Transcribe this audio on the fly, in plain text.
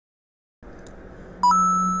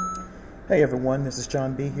Hey everyone, this is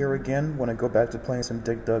John B here again. Want to go back to playing some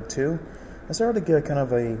Dig Dug 2. I started to get kind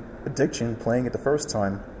of a addiction playing it the first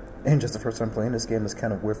time. And just the first time playing this game is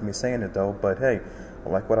kind of weird for me saying it though, but hey, I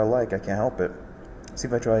like what I like, I can't help it. See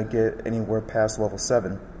if I try to get anywhere past level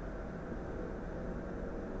 7.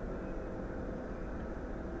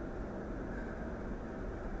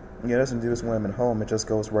 Yeah, it doesn't do this when I'm at home, it just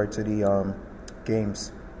goes right to the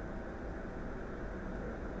games.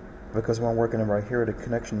 Because when I'm working right here, the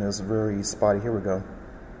connection is very spotty. Here we go.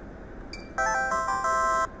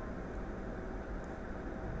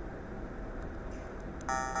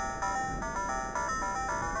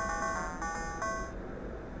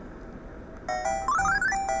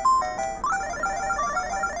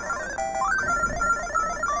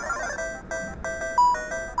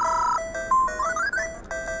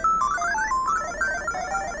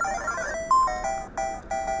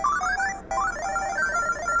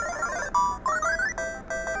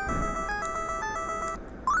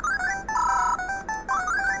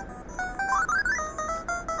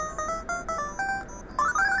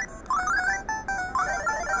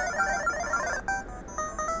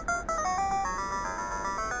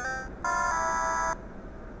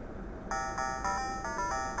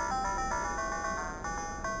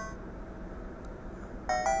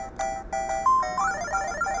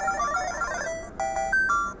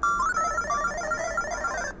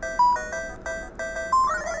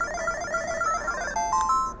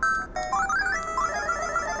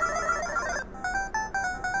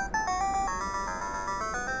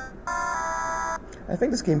 I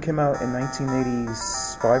think this game came out in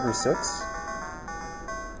 1985 or 6.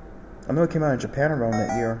 I know it came out in Japan around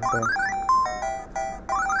that year, but...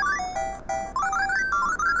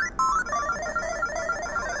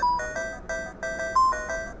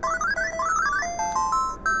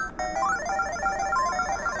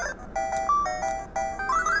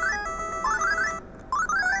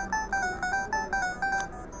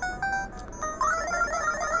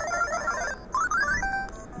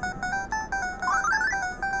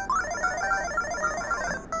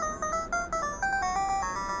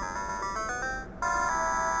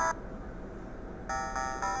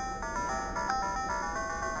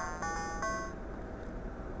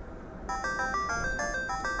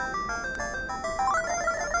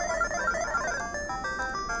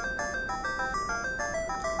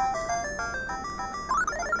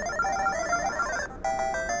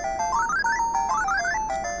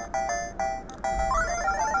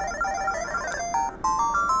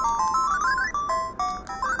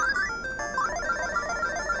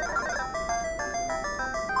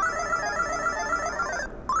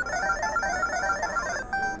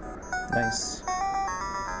 Nice.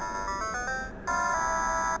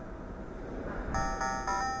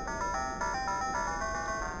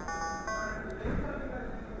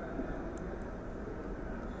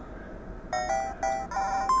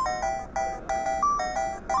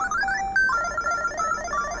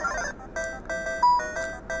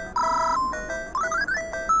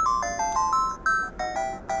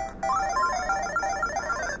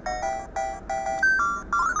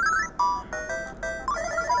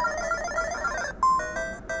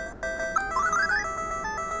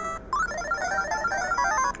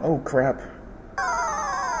 Oh crap.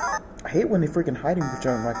 I hate when they freaking hiding each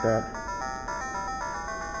other like that.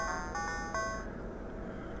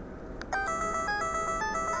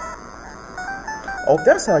 Oh,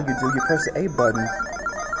 that's how you do. You press the A button.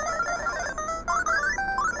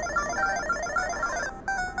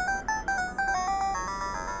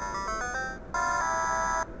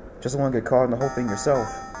 Just don't want to get caught in the whole thing yourself.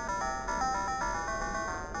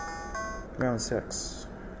 Round 6.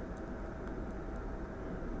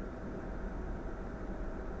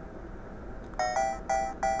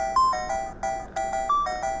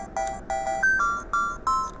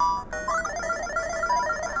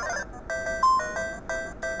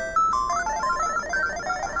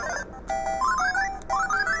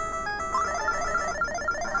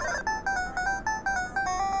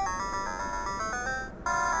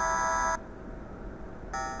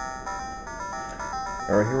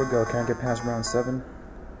 Alright, here we go. Can I get past round 7?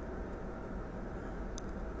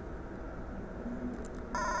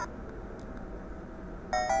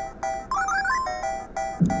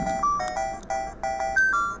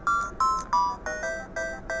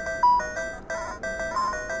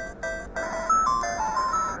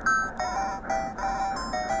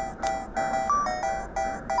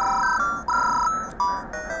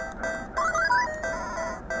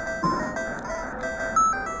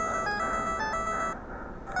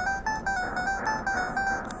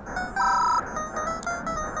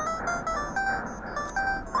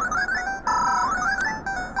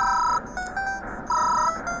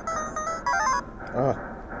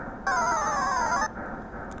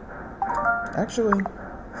 Actually,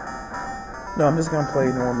 no, I'm just gonna play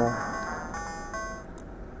normal.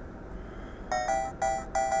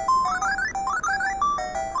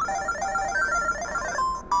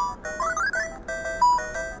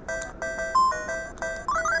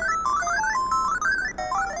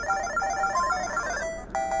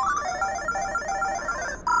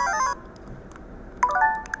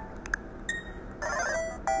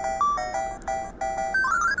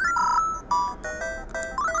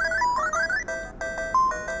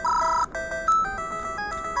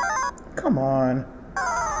 Come on.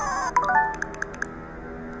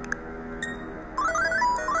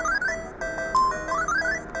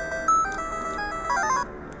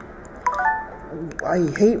 I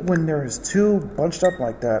hate when there's two bunched up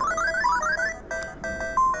like that.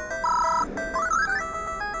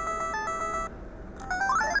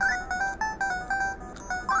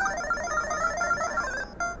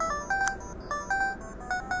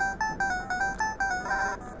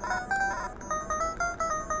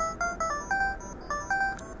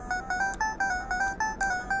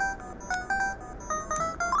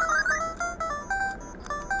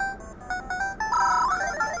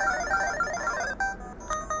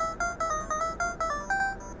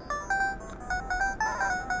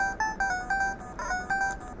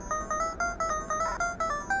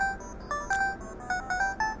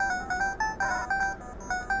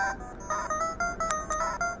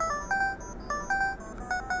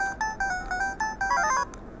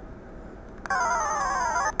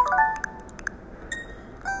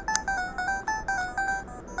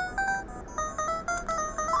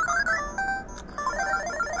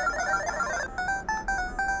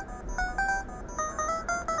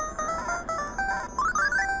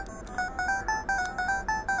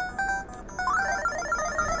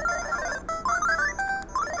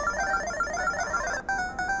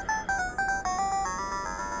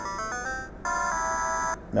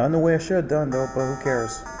 Not in the way I should have done, though, but who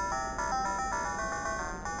cares?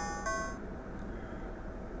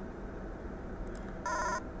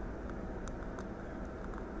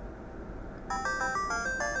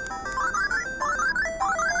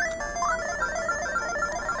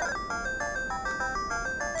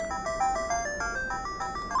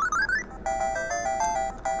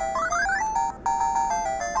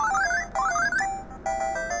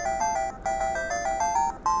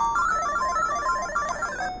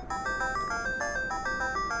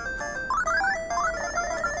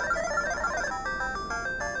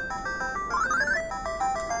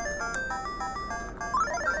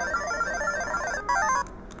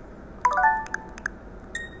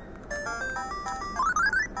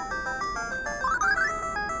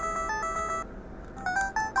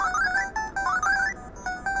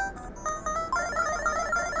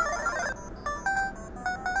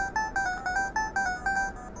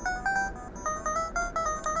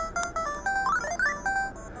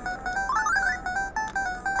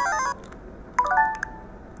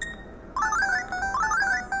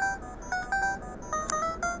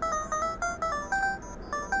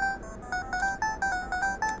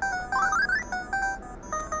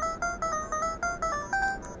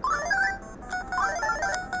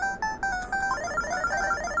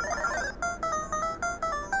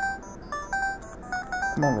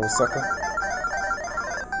 Come on, little sucker.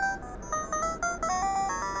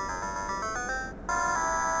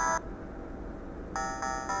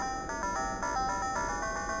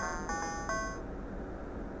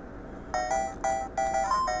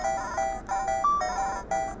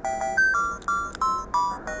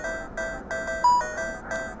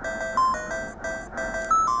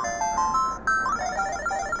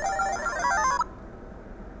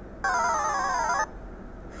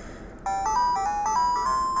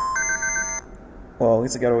 Well, at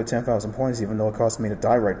least I got over 10,000 points, even though it cost me to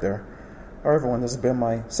die right there. Alright everyone, this has been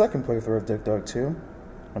my second playthrough of Dig Dug 2.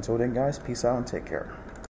 Until then guys, peace out and take care.